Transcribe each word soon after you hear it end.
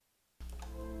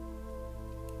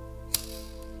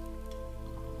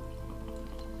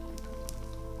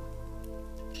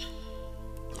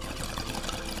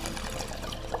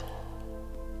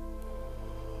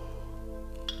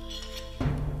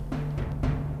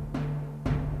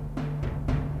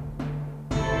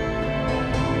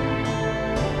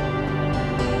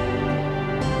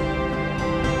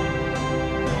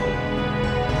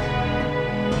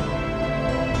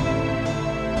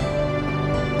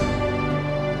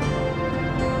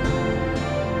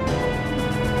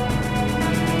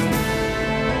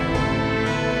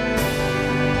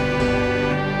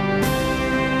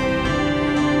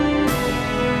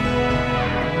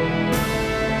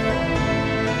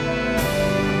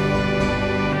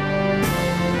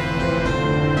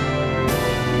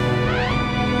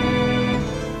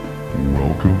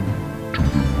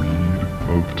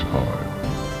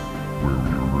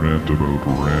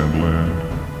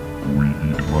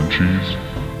munchies,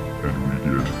 and we get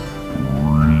really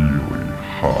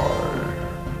high.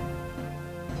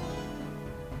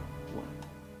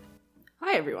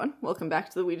 Hi everyone, welcome back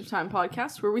to the Weed of Time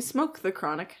podcast, where we smoke the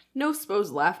chronic, no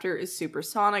Spo's laughter is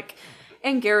supersonic,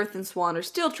 and Gareth and Swan are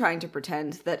still trying to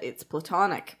pretend that it's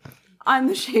platonic. I'm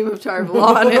the Shame of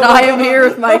Tarvalon, and I am here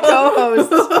with my co-hosts,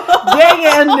 Dang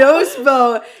and No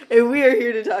Spo, and we are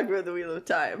here to talk about the Wheel of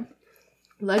Time.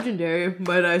 Legendary,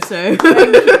 might I say.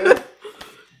 Thank you.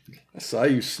 I saw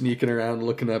you sneaking around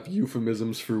looking up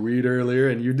euphemisms for weed earlier,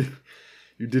 and you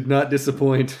did not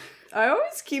disappoint. I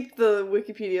always keep the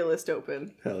Wikipedia list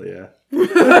open. Hell yeah.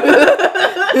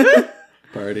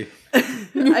 Party.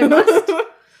 I must.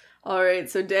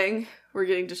 Alright, so Dang, we're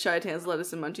getting to Shy Tans,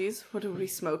 Lettuce, and Munchies. What do we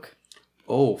smoke?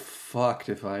 Oh, fucked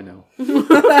if I know.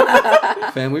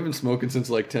 Fam, we've been smoking since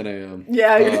like 10 a.m.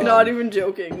 Yeah, you're not even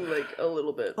joking, like, a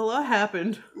little bit. A lot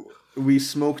happened. We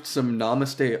smoked some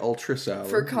Namaste Ultra Sour.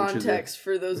 For context,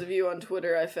 for those of you on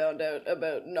Twitter, I found out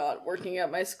about not working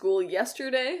at my school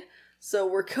yesterday, so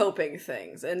we're coping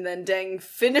things. And then Dang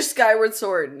finished Skyward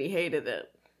Sword, and he hated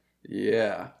it.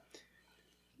 Yeah.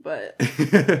 But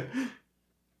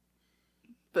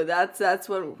that's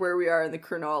where we are in the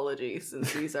chronology,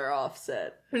 since these are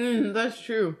offset. That's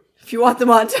true. If you want them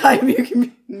on time, you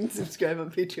can subscribe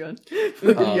on Patreon.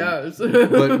 Yes.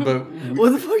 But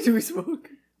What the fuck do we smoke?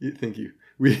 thank you.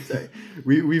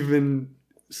 We've been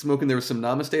smoking. There was some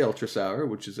Namaste Ultra Sour,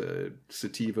 which is a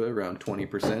sativa around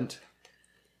 20%.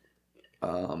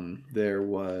 There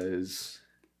was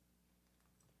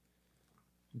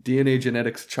DNA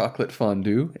Genetics Chocolate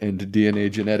Fondue and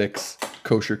DNA Genetics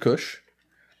Kosher Kush.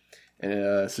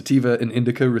 Sativa and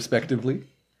indica, respectively,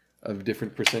 of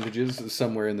different percentages,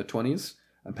 somewhere in the 20s.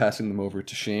 I'm passing them over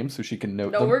to Shame so she can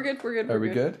note them. No, we're good. Are we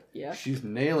good? Yeah. She's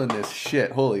nailing this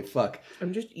shit. Holy fuck.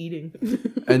 I'm just eating.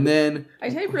 And then... I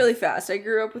type really fast. I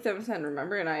grew up with MSN,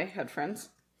 remember? And I had friends.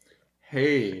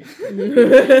 Hey.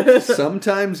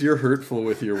 Sometimes you're hurtful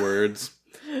with your words.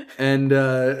 And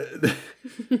there's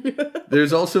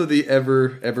also the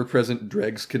ever-present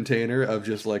dregs container of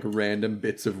just like random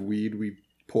bits of weed we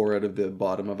pour out of the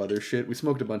bottom of other shit. We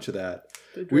smoked a bunch of that.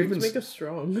 The drinks make us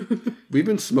strong. We've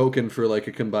been smoking for like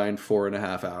a combined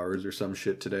 4.5 hours or some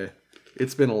shit today.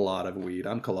 It's been a lot of weed.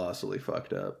 I'm colossally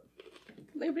fucked up.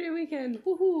 Labor Day weekend.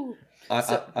 Woohoo.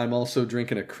 I'm also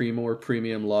drinking a Creemore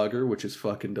Premium Lager, which is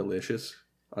fucking delicious.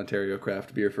 Ontario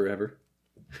craft beer forever.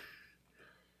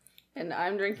 And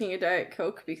I'm drinking a Diet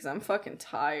Coke because I'm fucking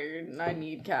tired and I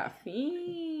need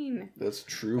caffeine. That's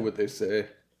true what they say.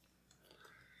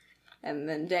 And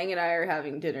then Dang and I are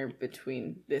having dinner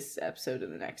between this episode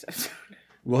and the next episode.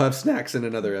 We'll have snacks in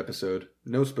another episode.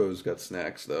 No Spo's got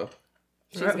snacks, though.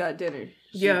 She's got dinner.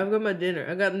 Yeah, I've got my dinner.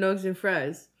 I got nugs and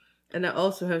fries. And I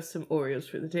also have some Oreos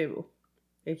for the table.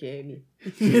 AKA me.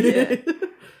 Yeah.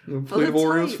 A plate of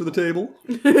Oreos tight. for the table?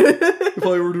 If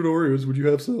I ordered Oreos, would you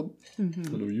have some? I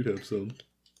know you'd have some.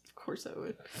 Of course I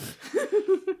would.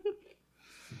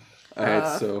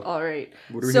 Alright, so... Alright.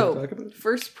 What are we going to talk about?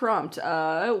 First prompt.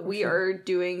 We are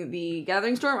doing the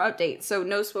Gathering Storm update. So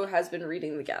Nospo has been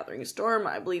reading the Gathering Storm.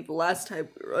 I believe the last time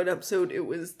we wrote an episode, it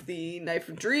was the Knife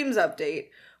of Dreams update.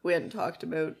 We hadn't talked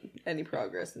about any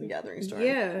progress in the Gathering Storm.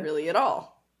 Yeah. Really at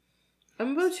all.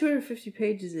 I'm about 250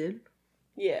 pages in.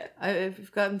 Yeah.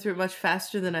 I've gotten through it much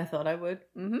faster than I thought I would.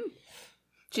 Mm-hmm.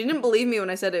 She didn't believe me when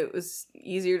I said it was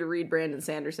easier to read Brandon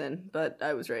Sanderson, but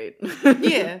I was right.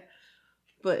 Yeah.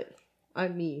 But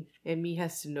I'm me, and me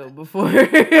has to know before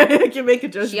I can make a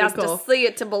judgment She has call. to see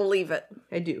it to believe it.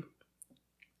 I do.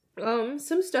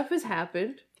 Some stuff has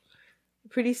happened.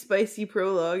 Pretty spicy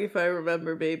prologue, if I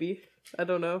remember, baby. I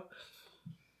don't know.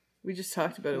 We just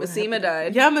talked about it. Massima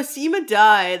died. Yeah, Massima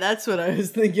died. That's what I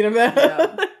was thinking about.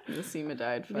 Yeah. Massima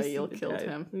died. Fail Massima killed died.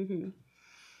 him.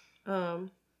 Mm-hmm.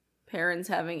 Parents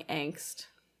having angst.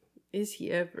 Is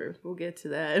he ever? We'll get to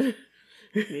that.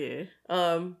 Yeah.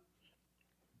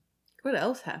 What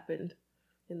else happened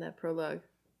in that prologue?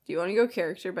 Do you want to go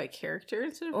character by character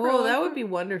instead of Oh, prologue? that would be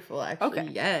wonderful, actually.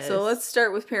 Okay. Yes. So let's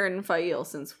start with Perrin and Fail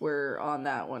since we're on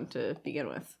that one to begin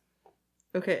with.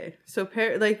 Okay, so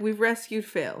we've rescued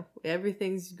Fail.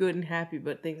 Everything's good and happy,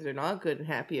 but things are not good and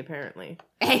happy, apparently.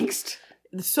 Angst!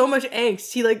 There's so much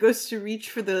angst. He goes to reach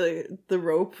for the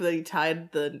rope that he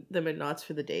tied them in knots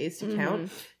for the days to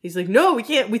count. He's like, no, we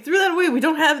can't. We threw that away. We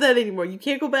don't have that anymore. You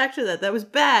can't go back to that. That was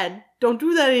bad. Don't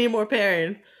do that anymore,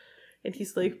 Perrin. And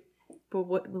he's like, but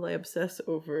what will I obsess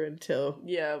over until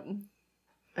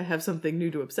I have something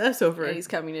new to obsess over? And he's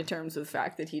coming to terms with the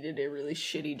fact that he did a really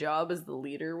shitty job as the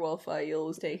leader while Fail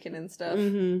was taken and stuff.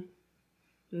 Mm-hmm.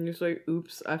 And he's like,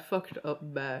 oops, I fucked up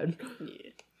bad. Yeah.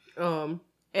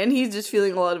 And he's just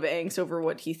feeling a lot of angst over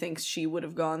what he thinks she would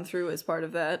have gone through as part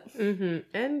of that. Mm-hmm.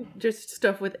 And just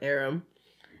stuff with Aram.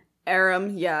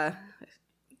 Aram, yeah.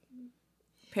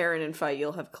 Perrin and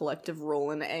Fael have collective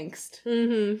Roland angst.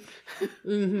 Mm-hmm.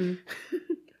 Mm-hmm.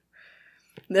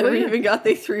 Never even got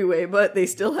they three-way, but they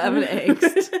still have an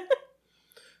angst.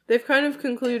 They've kind of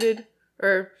concluded,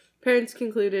 or Perrin's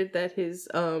concluded that his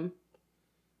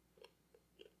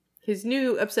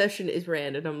new obsession is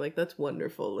Rand, and I'm like, that's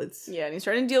wonderful. It's Yeah, and he's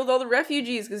trying to deal with all the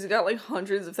refugees, because he's got like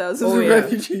hundreds of thousands of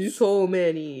refugees. So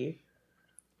many.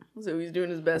 So he's doing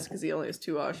his best, because he only has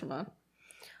 2 Ashima.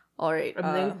 Alright.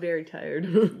 I'm then very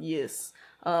tired. Yes.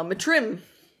 Matrim.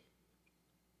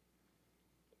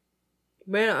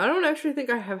 Man, I don't actually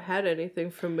think I have had anything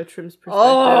from Matrim's perspective.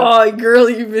 Oh, girl,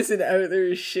 you missing out. There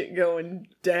is shit going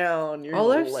down. You're All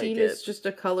gonna I've like seen it. is just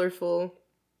a colorful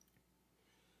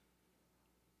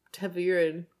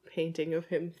Taviran painting of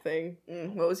him thing.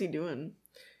 What was he doing?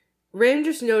 Rand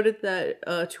just noted that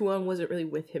Tuon wasn't really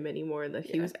with him anymore and that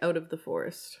he Yeah. was out of the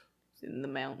forest. In the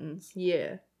mountains.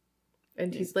 Yeah.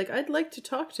 And he's like, I'd like to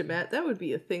talk to Matt. That would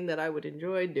be a thing that I would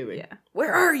enjoy doing. Yeah.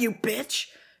 Where are you, bitch?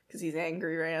 Because he's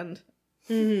angry, Rand.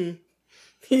 Mm-hmm.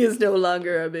 He is no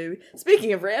longer a baby.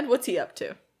 Speaking of Rand, what's he up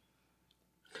to?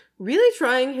 Really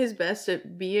trying his best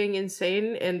at being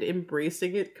insane and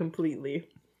embracing it completely.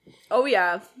 Oh,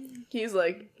 yeah. He's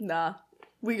like, nah.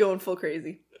 We going full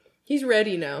crazy. He's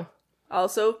ready now.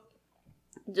 Also,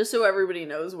 just so everybody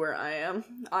knows where I am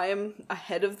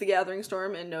ahead of the Gathering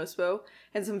Storm in Nospo,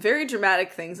 and some very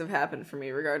dramatic things have happened for me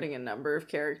regarding a number of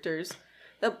characters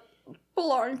that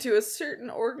belong to a certain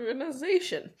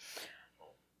organization.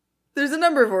 There's a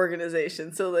number of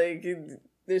organizations, so like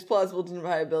there's plausible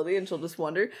deniability, and she'll just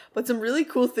wonder. But some really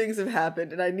cool things have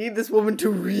happened, and I need this woman to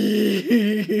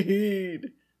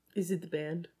read. Is it the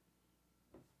band?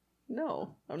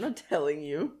 No, I'm not telling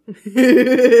you.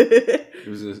 It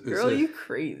was Girl, you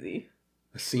crazy.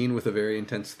 a scene with a very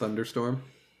intense thunderstorm,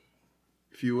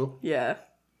 if you will. Yeah.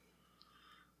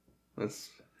 That's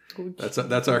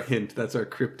our hint. That's our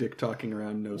cryptic talking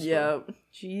around nose. Yeah.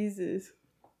 Jesus.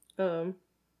 But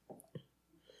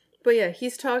yeah,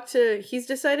 he's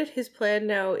decided his plan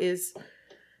now is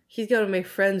he's got to make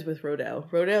friends with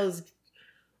Rodell. Rodell's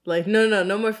like,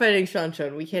 no more fighting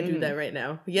Shanshan. We can't do that right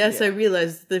now. Yes, Yeah. I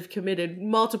realize they've committed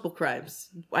multiple crimes.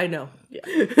 I know. Yeah.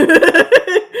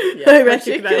 I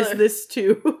recognize this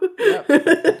too.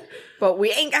 Yep. But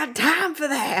we ain't got time for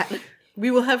that. We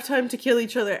will have time to kill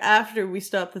each other after we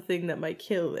stop the thing that might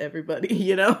kill everybody,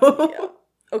 you know? Yeah.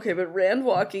 Okay, but Rand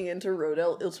walking into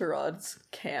Rodell Ilterod's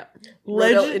camp.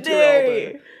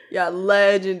 Legendary! Yeah,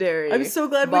 legendary. I'm so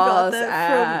glad we got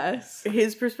that from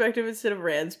his perspective instead of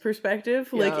Rand's perspective.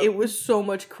 Yeah. Like, it was so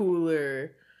much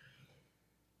cooler.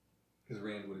 Because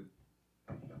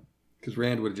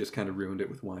Rand would have just kind of ruined it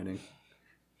with whining.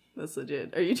 That's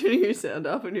legit. Are you turning your sound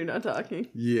off when you're not talking?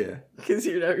 Yeah. Because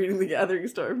you're not reading the Gathering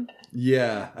Storm?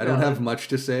 Yeah, I don't have much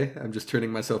to say. I'm just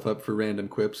turning myself up for random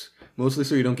quips. Mostly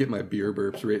so you don't get my beer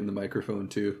burps right in the microphone,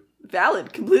 too.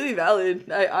 Valid. Completely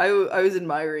valid. I was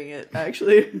admiring it,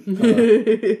 actually.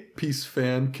 Peace,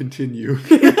 fan. Continue.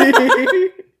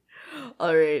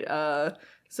 Alright,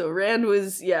 so Rand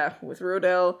was, with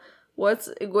Rodell. What's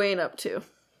Egwene up to?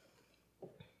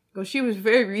 Well, she was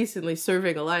very recently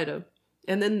serving Elida.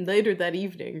 And then later that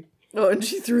evening. Oh, and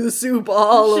she threw the soup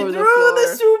all over the floor. She threw the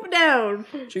soup down!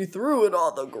 She threw it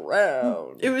on the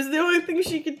ground. It was the only thing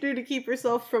she could do to keep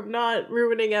herself from not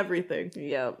ruining everything.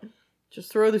 Yep.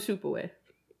 Just throw the soup away.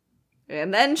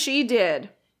 And then she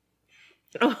did.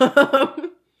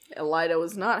 Elida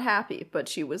was not happy, but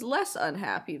she was less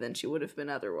unhappy than she would have been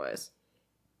otherwise.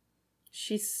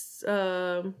 She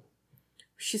saw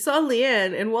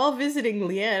Leanne, and while visiting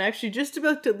Leanne, actually just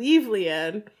about to leave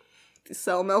Leanne, The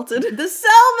cell melted. the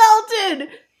cell melted!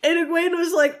 And Egwene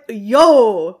was like,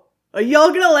 yo, are y'all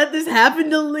gonna let this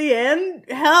happen to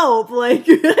Leanne? Help, like,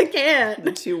 I can't.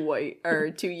 The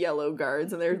two yellow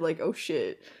guards, and they're like, oh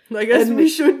shit. I guess we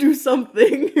should do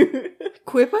something.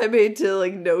 Quip I made to,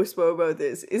 Nospo about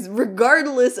this is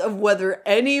regardless of whether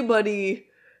anybody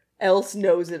else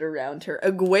knows it around her,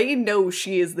 Egwene knows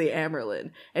she is the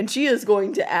Amerlin, and she is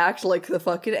going to act like the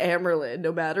fucking Amerlin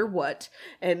no matter what,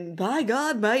 and by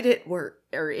God, might it work,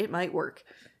 or it might work.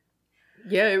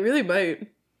 Yeah, it really might.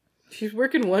 She's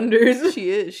working wonders. She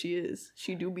is.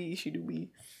 She do be.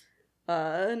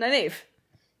 Nynaeve.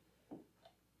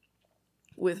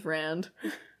 With Rand.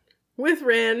 With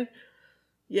Rand.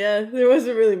 Yeah, there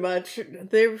wasn't really much.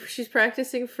 She's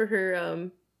practicing for her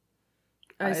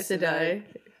Aes Sedai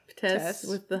test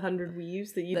with the 100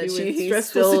 weaves that you do in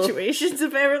stressful situations,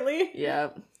 apparently.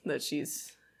 Yeah, that she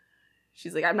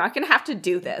She's like, I'm not gonna have to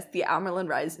do this. The Amerlin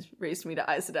raised me to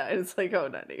Aes Sedai. It's like, oh,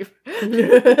 Nynaeve.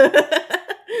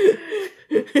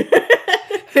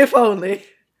 If only.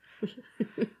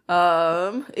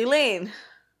 Elaine.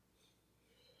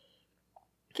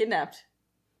 Kidnapped.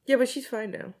 Yeah, but she's fine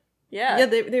now. Yeah. Yeah,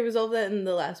 they resolved that in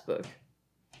the last book.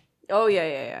 Oh,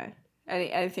 yeah.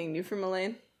 Anything new from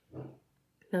Elaine?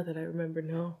 Not that I remember,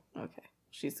 no. Okay.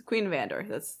 She's the Queen of Andor.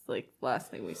 That's, like, the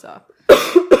last thing we saw.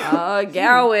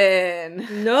 Gawain.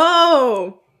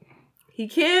 No! He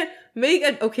can't make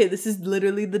a... Okay, this is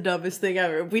literally the dumbest thing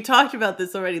ever. We talked about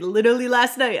this already, literally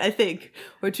last night, I think.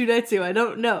 Or 2 nights ago, I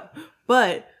don't know.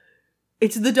 But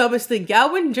it's the dumbest thing.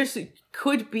 Gawain just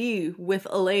could be with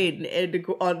Elaine and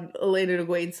on Elaine and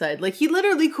Egwene's side. Like, he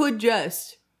literally could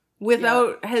just,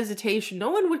 without hesitation. No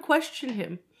one would question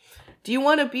him. Do you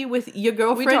want to be with your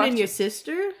girlfriend and your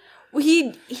sister? Well,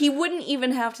 he wouldn't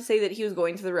even have to say that he was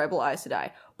going to the Rebel Aes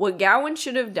Sedai. What Gawain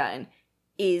should have done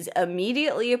is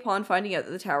immediately upon finding out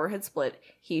that the tower had split,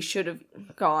 he should have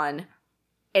gone,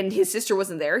 and his sister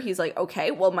wasn't there. He's like,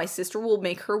 okay, well, my sister will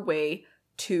make her way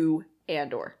to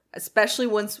Andor, especially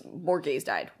once Morgase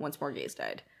died.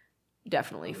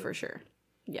 Definitely, for sure.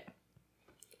 Yeah.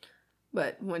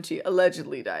 But when she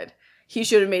allegedly died, he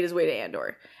should have made his way to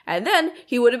Andor. And then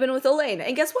he would have been with Elaine.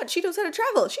 And guess what? She knows how to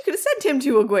travel. She could have sent him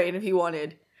to Egwene if he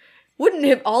wanted.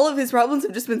 Wouldn't all of his problems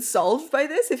have just been solved by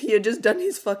this if he had just done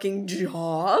his fucking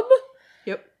job?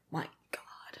 Yep. My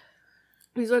God.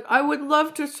 He's like, I would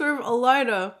love to serve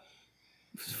Elida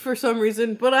for some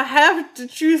reason, but I have to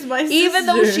choose my sister. Even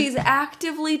though she's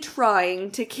actively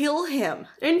trying to kill him.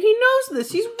 And he knows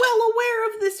this. He's well aware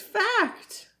of this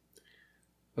fact.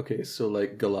 Okay, so,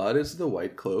 like, Galad is the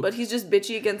White Cloak. But he's just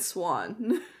bitchy against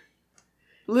Swan.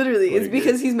 Literally, Like, it's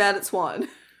because he's mad at Swan.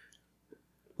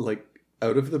 Like,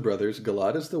 out of the brothers,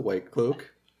 Galad is the White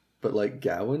Cloak, but, like,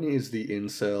 Gawain is the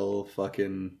incel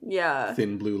fucking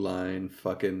thin blue line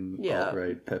fucking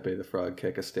alt-right Pepe the Frog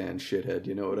Kekistan shithead,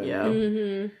 you know what I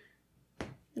mean?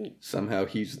 Mm-hmm. Somehow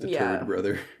he's the turd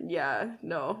brother. Yeah,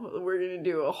 no, we're gonna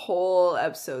do a whole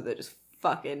episode that just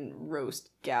fucking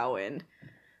roast Gawain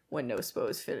when No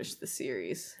Spo's finished the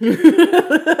series.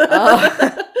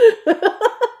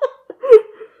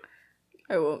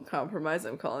 I won't compromise.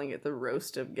 I'm calling it the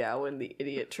roast of Gawain, the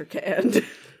idiot Trakand.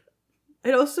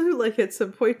 I'd also like at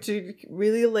some point to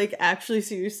really like actually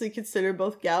seriously consider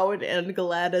both Gawain and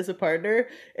Galad as a partner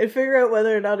and figure out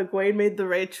whether or not Egwene made the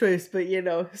right choice, but you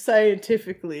know,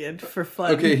 scientifically and for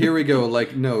fun. Okay, here we go.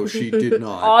 Like, no, she did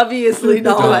not. Obviously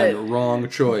not. Done. Wrong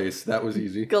choice. That was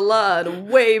easy. Galad,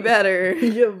 way better.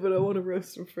 Yeah, but I want to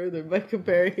roast him further by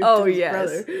comparing him to his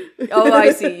brother. Oh,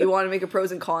 I see. You want to make a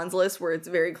pros and cons list where it's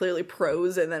very clearly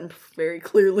pros and then very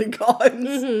clearly cons.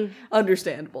 Mm-hmm.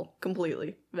 Understandable.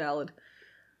 Completely valid.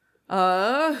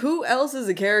 Who else is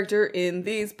a character in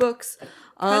these books?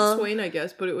 Cat Swain, I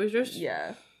guess, but it was just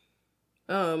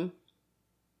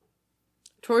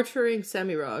torturing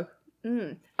Semirog.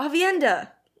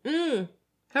 Avienda. Haven't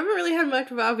really had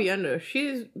much of Avienda.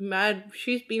 She's mad.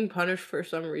 She's being punished for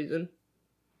some reason.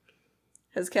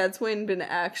 Has Cadsuane been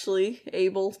actually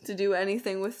able to do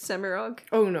anything with Semirog?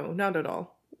 Oh no, not at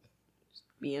all. Just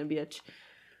being a bitch.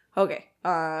 Okay.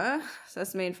 So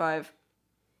that's the main 5.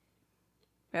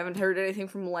 We haven't heard anything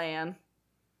from Lan.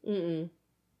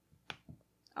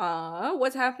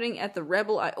 What's happening at the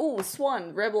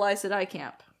Swan, Rebel Aes Sedai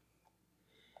camp?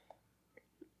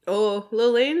 Oh,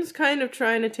 Lillian's kind of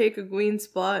trying to take Egwene's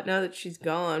spot now that she's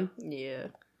gone. Yeah.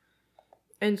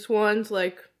 And Swan's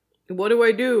like, what do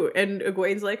I do? And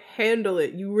Egwene's like, handle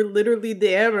it. You were literally the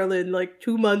Amerlin like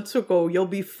 2 months ago. You'll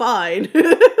be fine.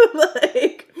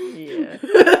 Like... Yeah.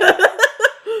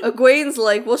 Egwene's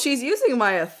like, well, she's using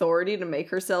my authority to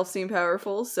make herself seem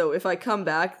powerful, so if I come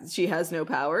back, she has no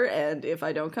power, and if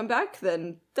I don't come back,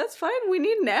 then that's fine. We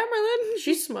need an Amerlin.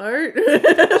 She's smart.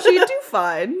 She'd do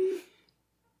fine.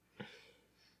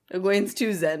 Egwene's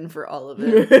too zen for all of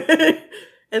it.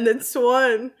 And then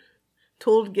Swan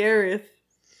told Gareth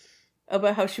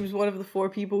about how she was one of the 4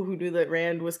 people who knew that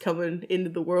Rand was coming into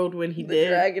the world when he did. The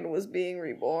dragon was being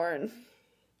reborn.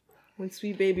 When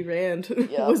sweet baby Rand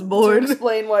Yep. was born. To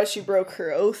explain why she broke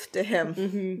her oath to him.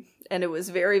 Mm-hmm. And it was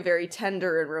very, very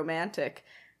tender and romantic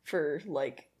for,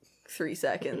 like, 3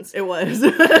 seconds. It was.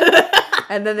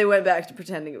 And then they went back to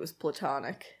pretending it was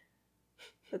platonic.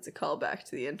 That's a callback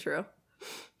to the intro.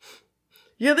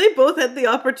 Yeah, they both had the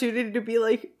opportunity to be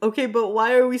like, okay, but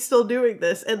why are we still doing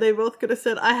this? And they both could have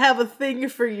said, I have a thing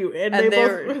for you. And they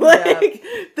both were like,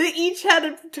 they each had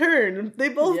a turn. They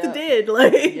both did.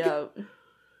 Like, Yep.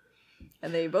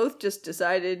 And they both just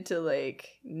decided to, like,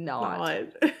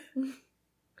 not.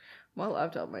 My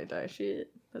laptop might die.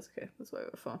 Shit. That's okay. That's why I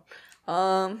have a phone.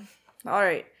 All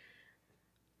right.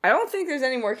 I don't think there's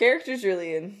any more characters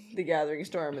really in The Gathering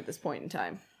Storm at this point in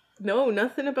time. No,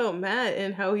 nothing about Matt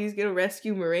and how he's gonna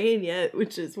rescue Moraine yet,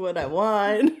 which is what I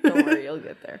want. Don't worry, you'll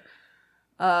get there.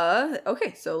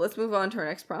 Okay, so let's move on to our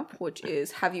next prompt, which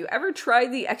is, have you ever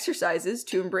tried the exercises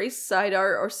to embrace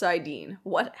Sidar or Sidene?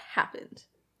 What happened?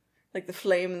 Like the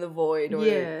flame and the void, or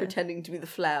Yeah. pretending to be the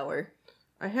flower.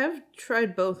 I have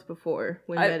tried both before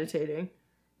when meditating.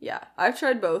 Yeah, I've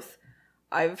tried both.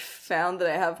 I've found that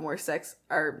I have more success.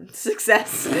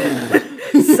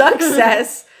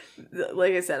 Success.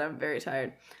 Like I said, I'm very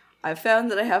tired. I've found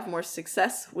that I have more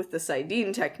success with the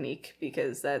Sidene technique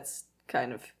because that's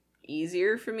kind of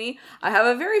easier for me. I have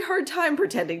a very hard time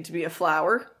pretending to be a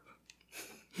flower.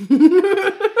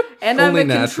 And I'm Only a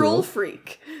natural. control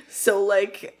freak. So,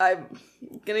 like, I'm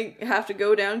gonna have to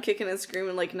go down kicking and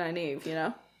screaming like Nynaeve, you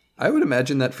know? I would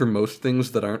imagine that for most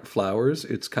things that aren't flowers,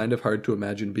 it's kind of hard to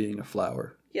imagine being a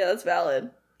flower. Yeah, that's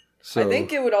valid. So I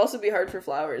think it would also be hard for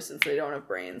flowers since they don't have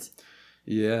brains.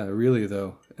 yeah, really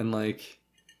though. And like,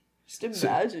 Just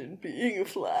imagine being a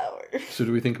flower. so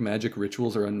do we think magic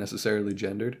rituals are unnecessarily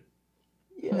gendered?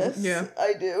 Yes, Yeah.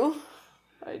 I do.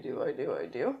 I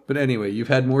do. But anyway, you've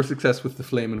had more success with the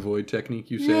flame and void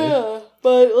technique, you said. Yeah,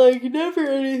 but like never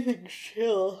anything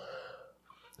chill.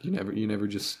 You never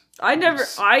just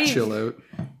I chill out.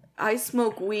 I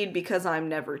smoke weed because I'm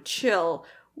never chill.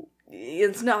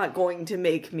 It's not going to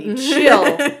make me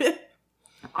chill.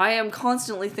 I am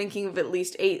constantly thinking of at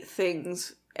least 8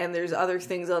 things, and there's other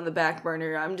things on the back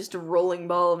burner. I'm just a rolling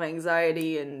ball of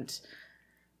anxiety and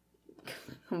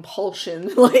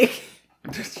compulsion. Like,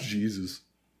 Jesus.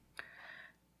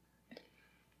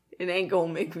 it ain't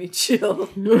gonna make me chill.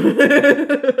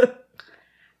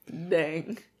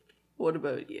 Dang. What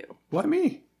about you? Why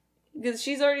me? Because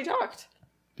she's already talked.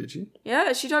 Did she?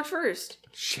 Yeah, she talked first.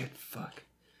 Shit, fuck.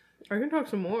 I can talk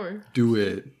some more. Do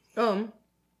it.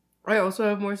 I also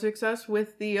have more success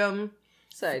with the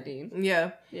Sidene.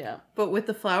 yeah, Yeah. but with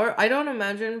the flower, I don't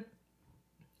imagine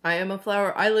I am a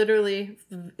flower. I literally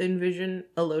envision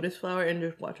a lotus flower and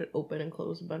just watch it open and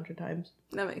close a bunch of times.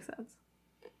 That makes sense.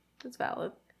 That's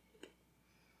valid.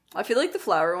 I feel like the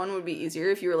flower one would be easier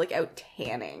if you were like out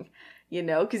tanning, you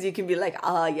know, because you can be like,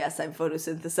 ah, yes, I'm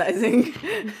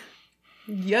photosynthesizing.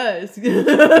 Yes.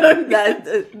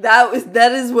 that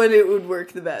is when it would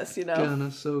work the best, you know.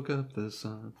 Gonna soak up the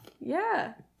sun.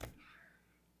 Yeah.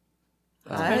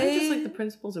 It's kind of just like the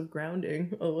principles of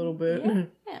grounding a little bit.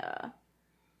 Yeah.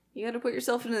 You got to put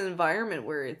yourself in an environment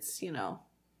where it's, you know,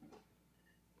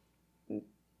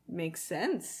 makes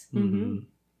sense. Mm-hmm.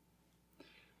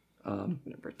 I'm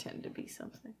gonna pretend to be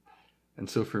something. And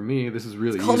so for me, this is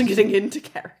really It's called easy. getting into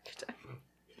character.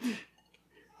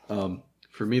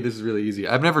 For me, this is really easy.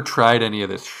 I've never tried any of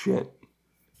this shit.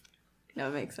 No,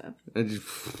 it makes sense. It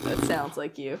just That sounds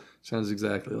like you. sounds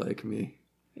exactly like me.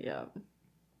 Yeah.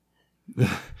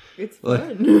 It's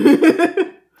Like-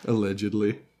 fun.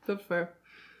 Allegedly. That's fair.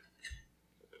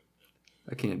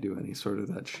 I can't do any sort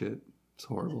of that shit. It's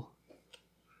horrible.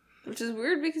 Which is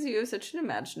weird because you have such an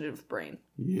imaginative brain.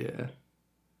 Yeah.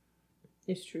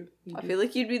 It's true. I feel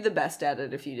like you'd be the best at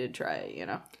it if you did try it, you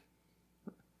know?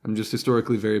 I'm just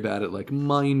historically very bad at like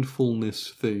mindfulness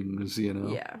things, you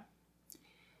know? Yeah.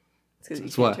 It's because you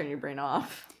That's can't why- turn your brain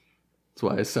off. That's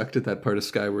why I sucked at that part of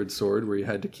Skyward Sword where you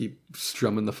had to keep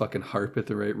strumming the fucking harp at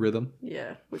the right rhythm.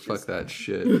 Yeah. Which Fuck is that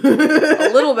shit.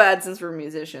 a little bad since we're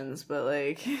musicians, but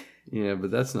like... Yeah, but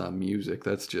that's not music.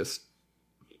 That's just...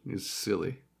 It's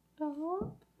silly. It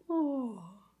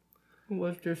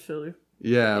was just silly.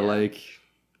 Yeah, Yeah. like...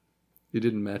 It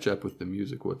didn't match up with the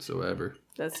music whatsoever.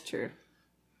 That's true.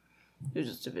 It was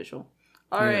just a visual.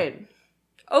 Alright.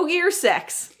 Ogie or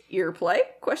sex? Earplay?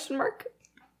 Question mark.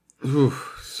 Ooh,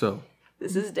 so...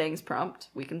 This is Dang's prompt.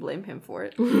 We can blame him for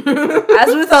it.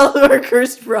 As with all of our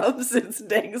cursed prompts, it's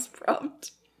Dang's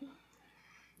prompt.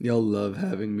 Y'all love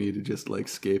having me to just like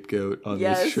scapegoat on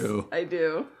Yes, this show. I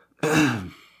do.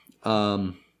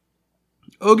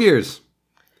 Ogiers.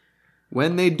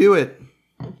 When they do it.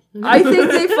 I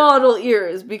think they fondle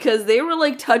ears because they were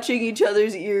like touching each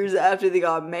other's ears after they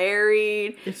got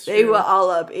married. It's They true. were all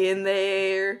up in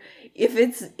there. If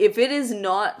it is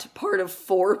not part of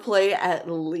foreplay at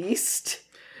least,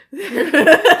 there's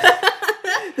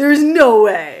no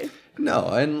way. No,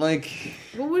 and like...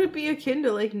 What would it be akin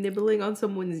to, like, nibbling on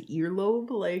someone's earlobe?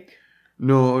 Like...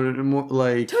 No, more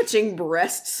like... Touching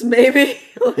breasts, maybe.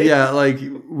 Like, Yeah, like,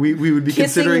 we would be Kissing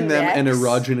considering them an necks.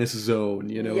 erogenous zone,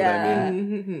 you know what I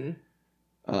mean?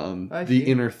 I The see.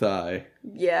 inner thigh.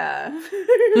 Yeah.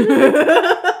 Do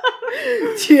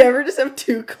you ever just have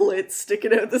 2 clits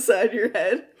sticking out the side of your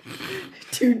head?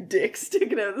 2 dicks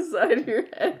sticking out the side of your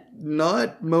head.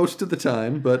 Not most of the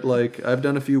time, but like I've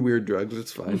done a few weird drugs.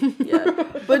 It's fine. Yeah,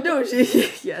 but no,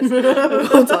 yes,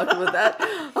 we'll talk about that.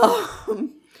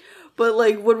 But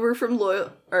like when we're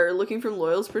looking from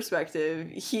Loyal's perspective,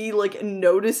 he like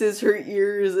notices her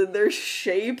ears and their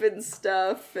shape and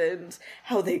stuff, and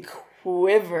how they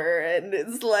quiver, and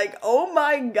it's like, oh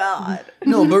my god.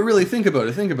 No, but really think about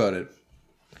it.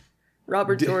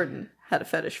 Robert Jordan had a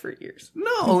fetish for ears.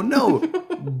 No.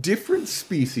 Different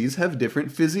species have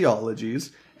different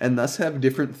physiologies and thus have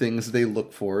different things they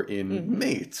look for in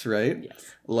mates, right?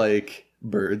 Yes. Like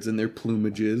birds and their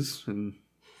plumages and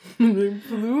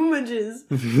Plumages.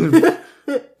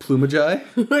 plumagi?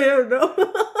 I don't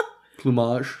know.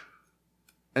 Plumage.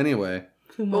 Anyway.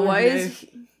 But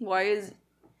why is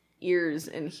ears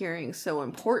and hearing so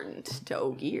important to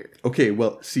Ogier? Okay,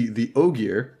 well, see, the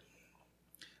Ogier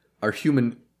are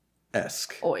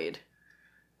human-esque. Oid.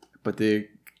 But they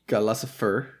got lots of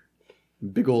fur,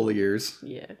 big old ears.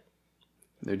 Yeah.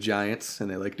 They're giants, and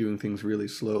they like doing things really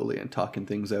slowly and talking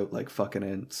things out like fucking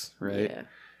ants, right? Yeah.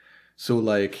 So,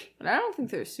 like... But I don't think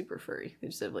they're super furry. They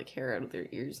just have, like, hair out of their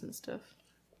ears and stuff.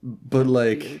 But,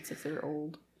 like... It's if they're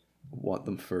old. Want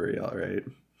them furry, alright.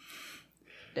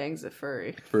 Dang's a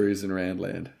furry. Furries in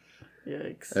Randland.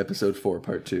 Yikes. Episode 4,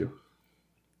 part 2.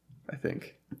 I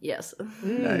think. Yes.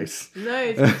 Nice.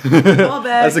 Nice. Callback.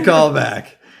 That's a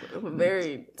callback. A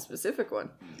very specific one.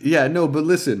 Yeah, no, but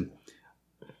listen.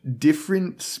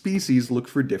 Different species look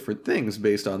for different things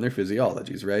based on their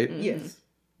physiologies, right? Yes.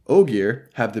 Ogier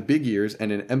have the big ears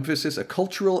and a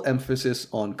cultural emphasis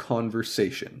on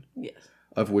conversation. Yes.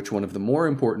 Of which one of the more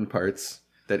important parts,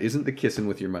 that isn't the kissing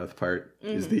with your mouth part,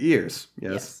 is the ears.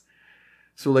 Yes?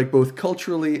 So, like, both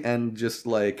culturally and just,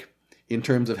 like, in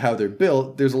terms of how they're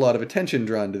built, there's a lot of attention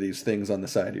drawn to these things on the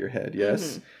side of your head,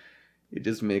 yes? It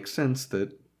just makes sense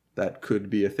that that could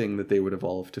be a thing that they would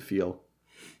evolve to feel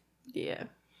Yeah.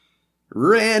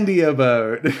 randy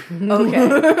about.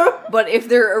 Okay. But if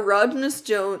they're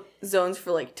erogenous zones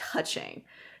for, like, touching,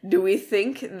 do we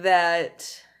think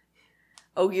that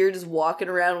Ogier just walking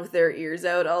around with their ears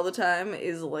out all the time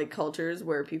is like cultures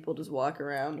where people just walk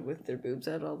around with their boobs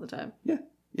out all the time? Yeah,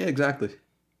 exactly.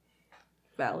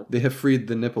 Valid. They have freed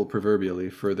the nipple proverbially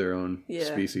for their own Yeah.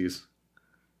 species.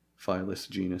 Phylus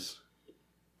genus.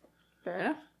 Fair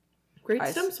enough. Great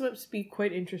stumps must be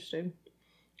quite interesting.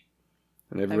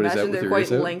 And I everybody's out imagine with they're their quite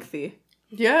ears out. lengthy.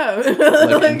 Yeah.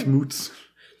 Like entmoots.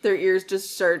 Their ears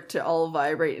just start to all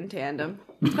vibrate in tandem.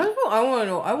 That's what I want to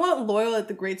know. I want Loyal at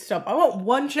the Great Stump. I want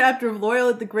one chapter of Loyal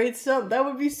at the Great Stump. That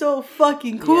would be so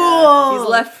fucking cool. Yeah, he's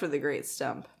left for the Great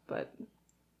Stump, but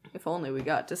if only we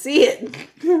got to see it.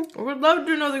 I would love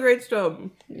to know the Great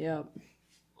Stump. Yep.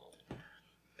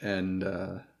 And,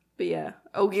 But yeah,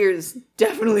 Ogier's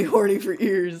definitely horny for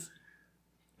ears.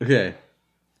 okay.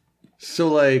 So,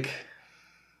 like...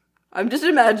 I'm just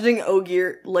imagining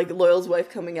Ogier, like Loyal's wife,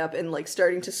 coming up and like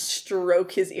starting to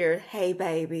stroke his ear. Hey,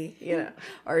 baby, you know,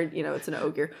 or you know, it's an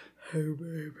Ogier. Hey,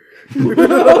 baby.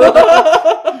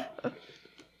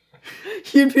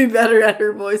 You'd be better at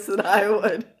her voice than I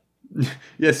would.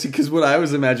 Yeah, see, because what I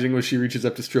was imagining was she reaches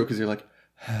up to stroke his ear like,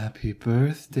 Happy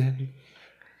birthday,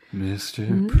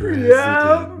 Mr.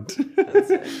 President.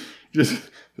 Just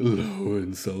low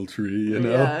and sultry, you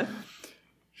know? Yeah.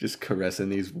 Just caressing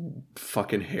these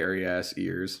fucking hairy-ass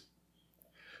ears.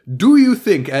 Do you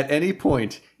think at any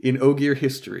point in Ogier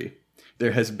history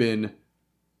there has been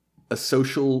a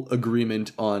social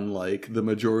agreement on, like, the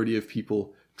majority of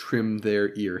people trim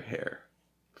their ear hair?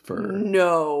 Fur?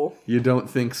 No. You don't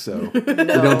think so? No. You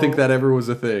don't think that ever was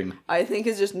a thing? I think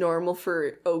it's just normal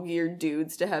for Ogier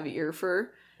dudes to have ear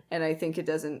fur, and I think it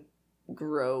doesn't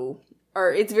grow...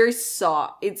 Or it's very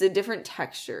soft. It's a different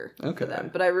texture for them.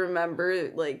 But I remember,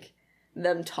 like,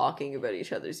 them talking about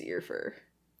each other's ear fur.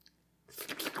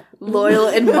 Loyal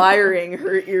admiring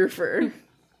her ear fur.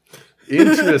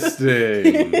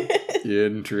 Interesting.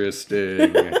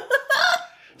 Interesting.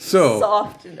 So...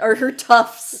 Soft. Or her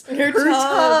tufts. Her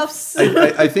tufts.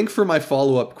 I think for my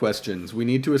follow-up questions, we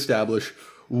need to establish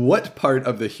what part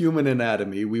of the human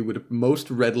anatomy we would most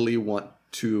readily want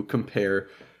to compare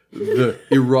the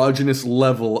erogenous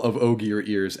level of Ogier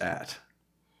ears at.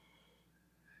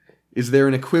 Is there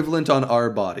an equivalent on our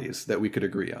bodies that we could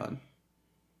agree on?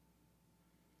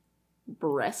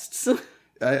 Breasts.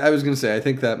 I was going to say, I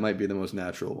think that might be the most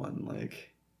natural one.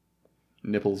 Like,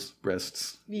 nipples,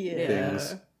 breasts,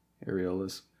 things,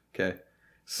 areolas. Okay.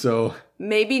 So...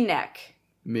 Maybe neck.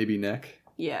 Maybe neck?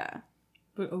 Yeah.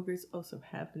 But ogres also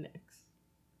have necks.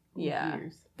 Yeah.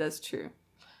 Ears. That's true.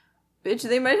 Bitch,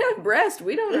 they might have breast.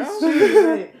 We don't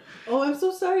know. Right. Oh, I'm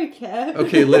so sorry, Cat.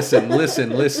 Okay, listen.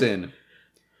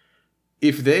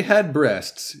 If they had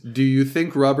breasts, do you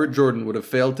think Robert Jordan would have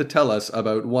failed to tell us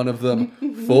about one of them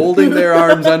folding their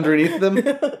arms underneath them?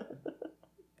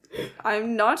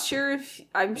 I'm not sure if...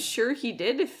 I'm sure he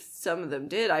did if some of them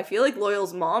did. I feel like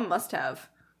Loyal's mom must have.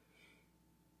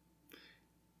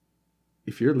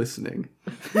 If you're listening,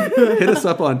 hit us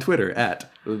up on Twitter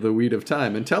at The Weed of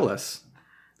Time and tell us.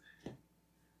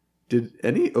 Did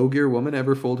any Ogier woman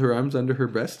ever fold her arms under her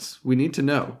breasts? We need to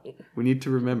know. We need to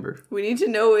remember. We need to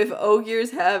know if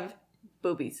Ogiers have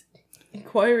boobies.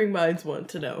 Inquiring minds want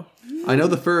to know. I know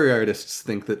the furry artists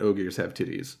think that Ogiers have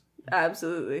titties.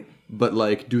 Absolutely. But,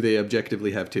 like, do they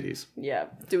objectively have titties? Yeah.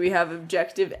 Do we have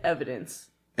objective evidence?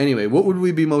 Anyway, what would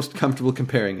we be most comfortable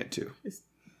comparing it to?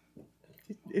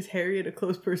 Is Harriet a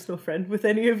close personal friend with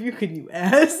any of you? Can you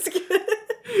ask?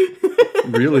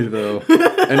 Really, though?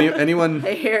 Anyone...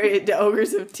 Hey, Harriet, the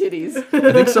ogres of titties.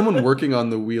 I think someone working on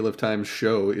the Wheel of Time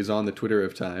show is on the Twitter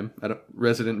of Time.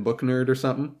 Resident book nerd or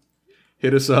something.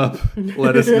 Hit us up.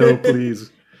 Let us know, please.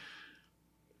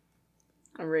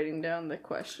 I'm writing down the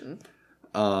question.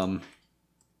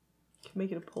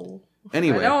 Make it a poll.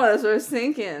 Anyway. I know, that's what I was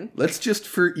thinking. Let's just,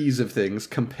 for ease of things,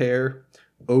 compare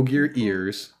Ogier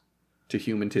ears to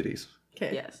human titties.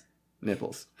 Okay. Yes.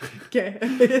 Nipples. Okay.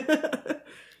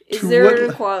 Is To there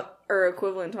what an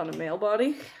equivalent on a male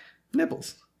body?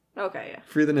 Nipples. Okay, yeah.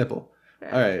 Free the nipple.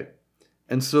 Yeah. Alright.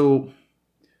 And so,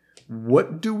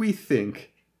 what do we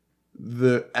think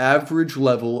the average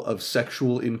level of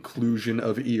sexual inclusion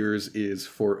of ears is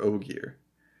for Ogier?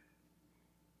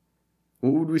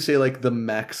 What would we say, like, the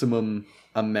maximum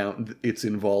amount it's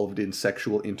involved in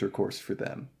sexual intercourse for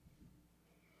them?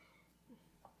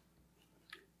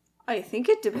 I think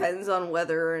it depends on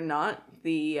whether or not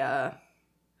the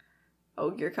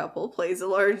Ogier couple plays a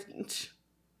large,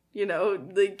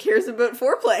 cares about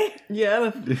foreplay.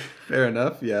 Yeah. Fair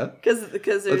enough, yeah. Because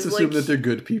there's Let's assume that they're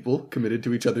good people, committed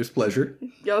to each other's pleasure.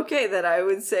 Okay, then I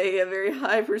would say a very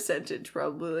high percentage,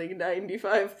 probably like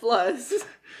 95 plus.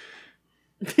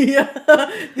 Yeah.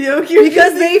 The Ogier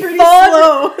Because they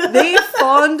slow. they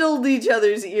fondled each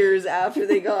other's ears after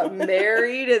they got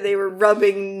married, and they were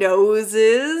rubbing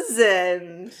noses,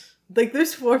 and Like,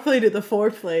 there's foreplay to the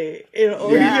foreplay in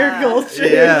Ogier Yeah. culture.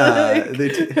 Yeah.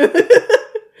 Like-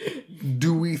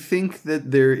 Do we think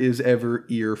that there is ever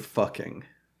ear fucking?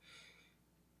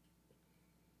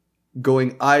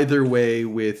 Going either way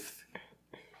with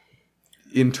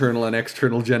internal and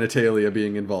external genitalia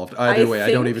being involved. Either way, I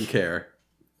don't think- even care.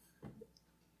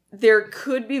 there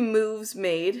could be moves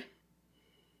made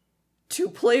to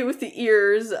play with the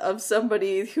ears of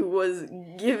somebody who was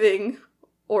giving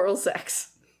oral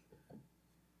sex.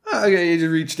 Okay, you just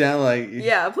reach down like...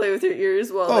 Yeah, play with your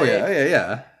ears while Oh, they...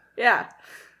 yeah. Yeah.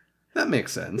 That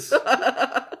makes sense.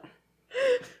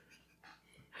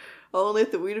 Only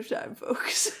at the Weed of Time,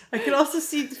 folks. I could also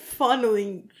see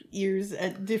fondling ears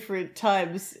at different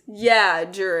times. Yeah,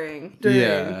 during.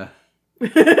 Yeah.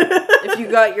 If you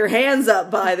got your hands up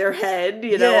by their head,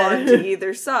 Yeah. onto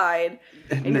either side,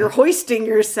 and you're hoisting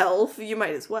yourself, you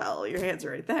might as well. Your hands are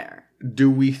right there. Do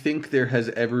we think there has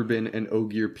ever been an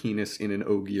Ogier penis in an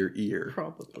Ogier ear?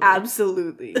 Probably.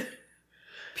 Absolutely.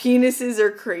 Penises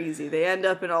are crazy. They end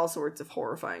up in all sorts of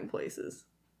horrifying places.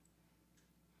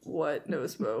 What? No,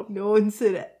 Spo? No one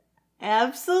said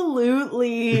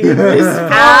absolutely.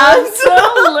 Absolutely.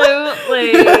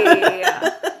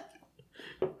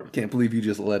 Can't believe you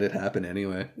just let it happen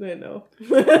anyway. I know.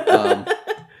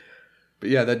 But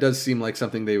yeah, that does seem like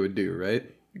something they would do, right?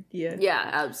 Yeah.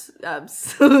 Yeah,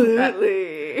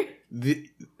 absolutely.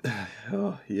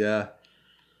 Oh, yeah.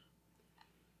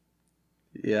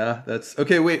 Yeah, that's...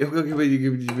 Okay, wait.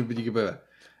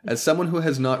 As someone who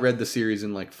has not read the series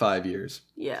in like 5 years,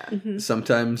 Yeah.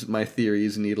 sometimes my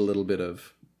theories need a little bit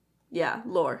of Yeah,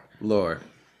 lore. lore.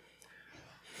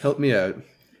 Help me out.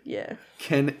 Yeah.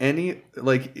 Can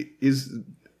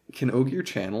Ogier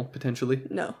channel, potentially?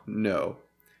 No. No.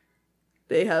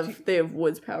 They have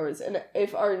woods powers. And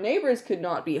if our neighbors could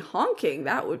not be honking,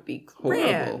 that would be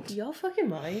grand. Horrible. Do y'all fucking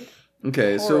mind?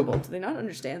 Okay, Horrible. so Do they not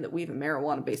understand that we have a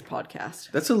marijuana-based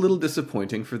podcast? that's a little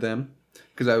disappointing for them.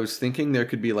 Because I was thinking there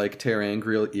could be like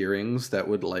Ter'angreal earrings that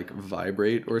would like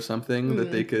vibrate or something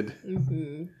that they could...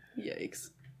 Mm-hmm. Yikes.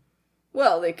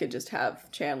 Well, they could just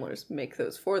have channelers make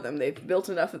those for them. They've built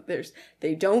enough of theirs.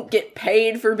 They don't get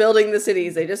paid for building the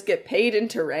cities. They just get paid in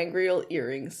Ter'angreal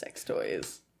earring sex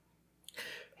toys.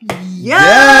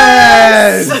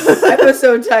 Yes!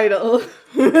 Episode title.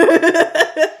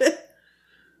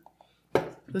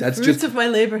 The fruits of my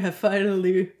labor have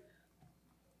finally...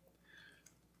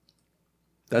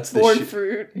 That's the Born shit.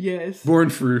 fruit. Yes. Born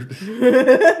fruit.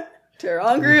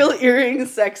 Ter'angreal earring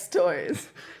sex toys.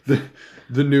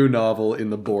 The new novel in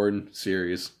the Born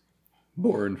series.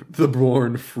 The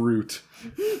Born Fruit.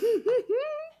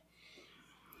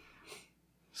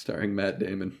 Starring Matt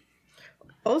Damon.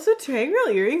 Also,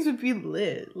 Ter'angreal earrings would be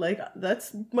lit. Like,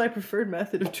 that's my preferred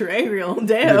method of Ter'angreal.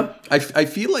 Damn. I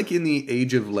feel like in the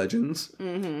Age of Legends,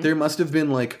 there must have been,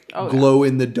 like, Oh,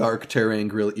 glow-in-the-dark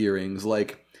Ter'angreal earrings.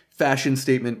 Like, fashion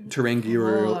statement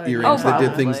Ter'angreal earrings that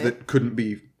did things probably. that couldn't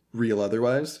be real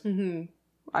otherwise. Mm-hmm.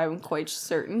 I'm quite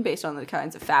certain, based on the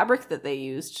kinds of fabric that they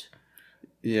used.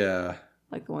 Yeah.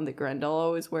 Like the one that Grendel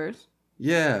always wears.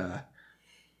 Yeah.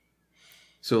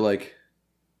 So, like...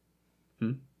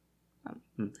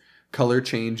 color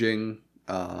changing,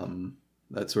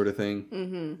 that sort of thing.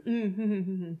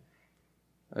 Mm-hmm.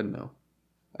 I don't know.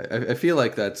 I feel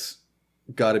like that's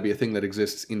got to be a thing that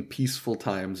exists in peaceful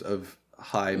times of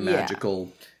high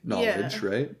magical knowledge,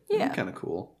 right? Yeah. Kind of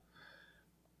cool.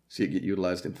 See it get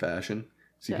utilized in fashion.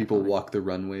 See people Definitely. walk the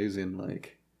runways in,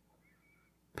 like,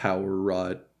 power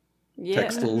wrought Yeah.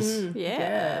 textiles.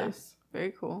 Yeah. Yes.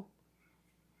 Very cool.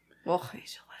 Well,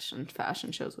 Age of Legends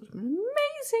fashion shows would have been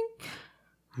amazing.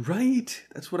 Right.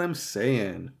 That's what I'm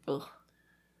saying. Ugh.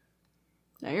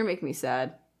 Now you're making me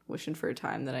sad. Wishing for a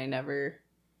time that I never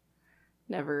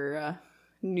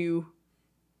knew.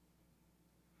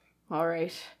 All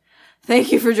right.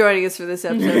 Thank you for joining us for this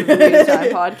episode of the Wait Time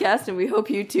Podcast, and we hope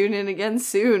you tune in again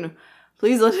soon.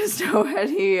 Please let us know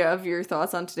any of your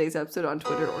thoughts on today's episode on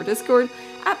Twitter or Discord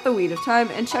at The Weed of Time,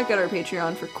 and check out our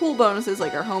Patreon for cool bonuses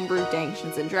like our homebrew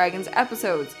Dungeons and Dragons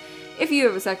episodes. If you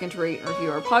have a second to rate and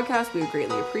review our podcast, we would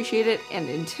greatly appreciate it. And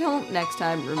until next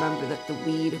time, remember that the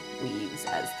weed weaves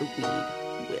as the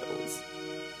weed wills.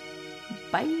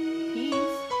 Bye.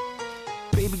 Peace.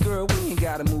 Baby girl, we ain't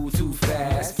gotta move too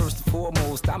fast. First and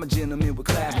foremost, I'm a gentleman with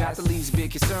class. Not the least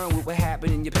bit concerned with what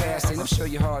happened in your past. And I'm sure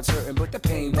your heart's hurting, but the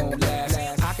pain won't last.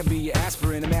 I can be your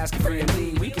aspirin, I'm asking for your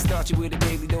need. We can start you with a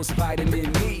daily dose of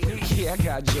vitamin D. Yeah, I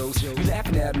got jokes. You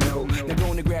laughing at them, no. Now go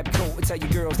on and grab your coat and tell your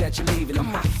girls that you're leaving.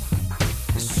 Come on.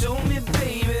 Show me,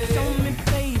 baby,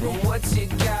 what you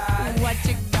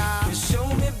got. Show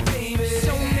me, baby,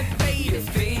 your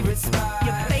favorite spot.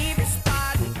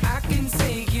 I can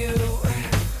take you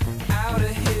out of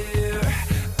here. I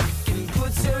can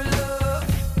put your love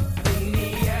in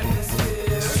the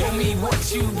atmosphere. Show me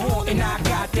what you want and I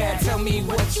got that. Tell me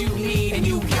what you need and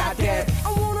you got that.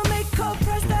 I wanna make her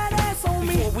press that ass on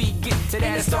me. Before we get to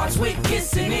that, it starts with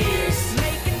kissing ears.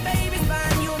 Making babies,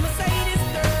 buying you a Mercedes,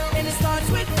 girl. And it starts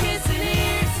with kissing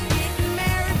ears. Getting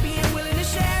married, being willing to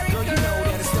share it, Girl, you know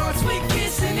that it starts with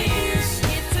kissing ears.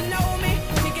 Get to know me,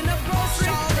 picking up groceries.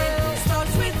 It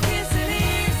starts with kissing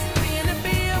ears. Paying the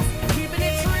bills, keeping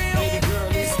it real. Baby girl,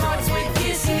 it starts with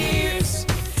kissing ears.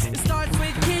 It starts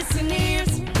with kissing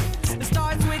ears. It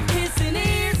starts with kissing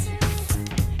ears.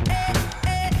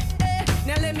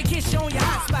 Now let me kiss you on your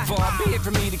hot spot. Far be it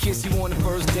for me to kiss you on the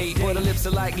first date, but our lips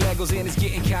are like Legos and it's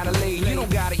getting kinda late. You don't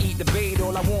gotta eat the bait,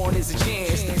 all I want is a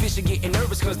chance. The fish are getting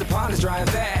nervous cause the pond is drying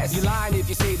fast. You're lying if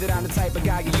you say that I'm the type of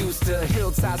guy you used to.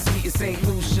 Hillside sweet in St.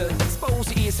 Lucia.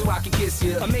 Expose your ears so I can kiss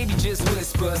you, or maybe just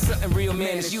whisper something real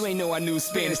mannish. You ain't know I knew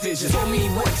Spanish, did you? Tell me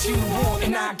what you want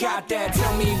and I got that.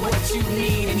 Tell me what you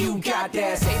need and you got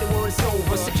that. Say the word, it's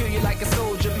over, secure you like a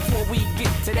soldier. Before we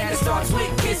get to that, it starts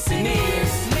with kissing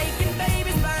ears. Making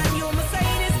babies, buying you a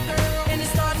Mercedes, girl. And it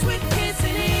starts with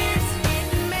kissing ears.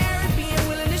 Getting married, being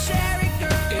willing to share it,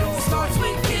 girl. It all starts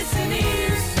with kissing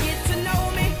ears. Get to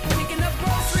know me, picking up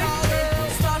groceries, girl.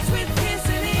 It starts with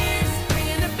kissing ears.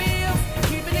 Paying the bills,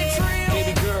 keeping it real.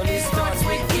 Baby girl, it starts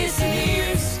with kissing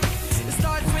ears. It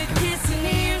starts with kissing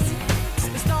ears.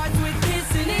 It starts with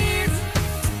kissing ears.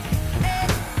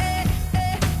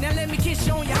 Now let me kiss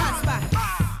you on your hot spot.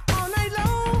 All night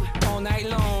long, All night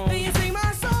long. do you sing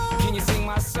my song? Can you sing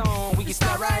my song? We can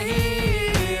start right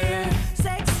here.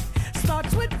 Sex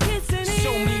starts with kissing ears.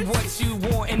 Show me what you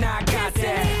want and I got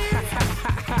that.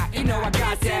 You know I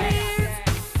got that.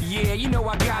 Yeah, you know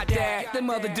I got that. Them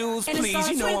other dudes, And it please, you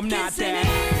starts know with I'm not kissing that.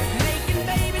 ears. Making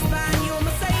babies, buying you a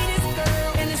Mercedes,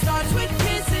 girl. And it starts with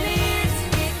kissing ears.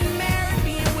 Getting married,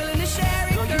 being willing to share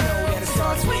it, Girl, you know that it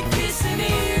starts with kissing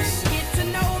ears. Get to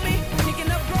know me,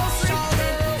 picking up groceries,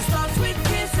 girl. It starts with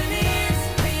kissing ears.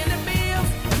 Paying the bills,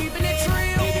 keeping it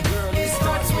real. Baby girl, it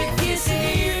starts with kissing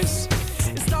ears.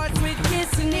 It starts with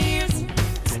kissing ears.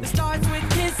 It starts with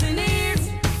kissing ears.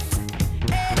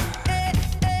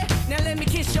 Now let me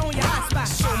kiss you on your hot spot.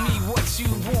 Show me what you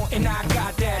want and I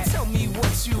got that. Tell me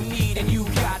what you need and you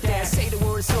got that. Say the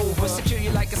word, it's over, secure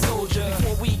you like a soldier.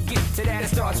 Before we get to that, it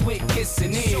starts with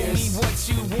kissing ears. Show me what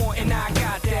you want and I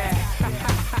got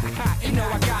that. You know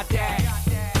I got that.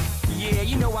 Yeah,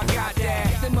 you know I got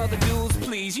that. Them other dudes,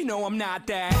 please, you know I'm not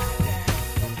that.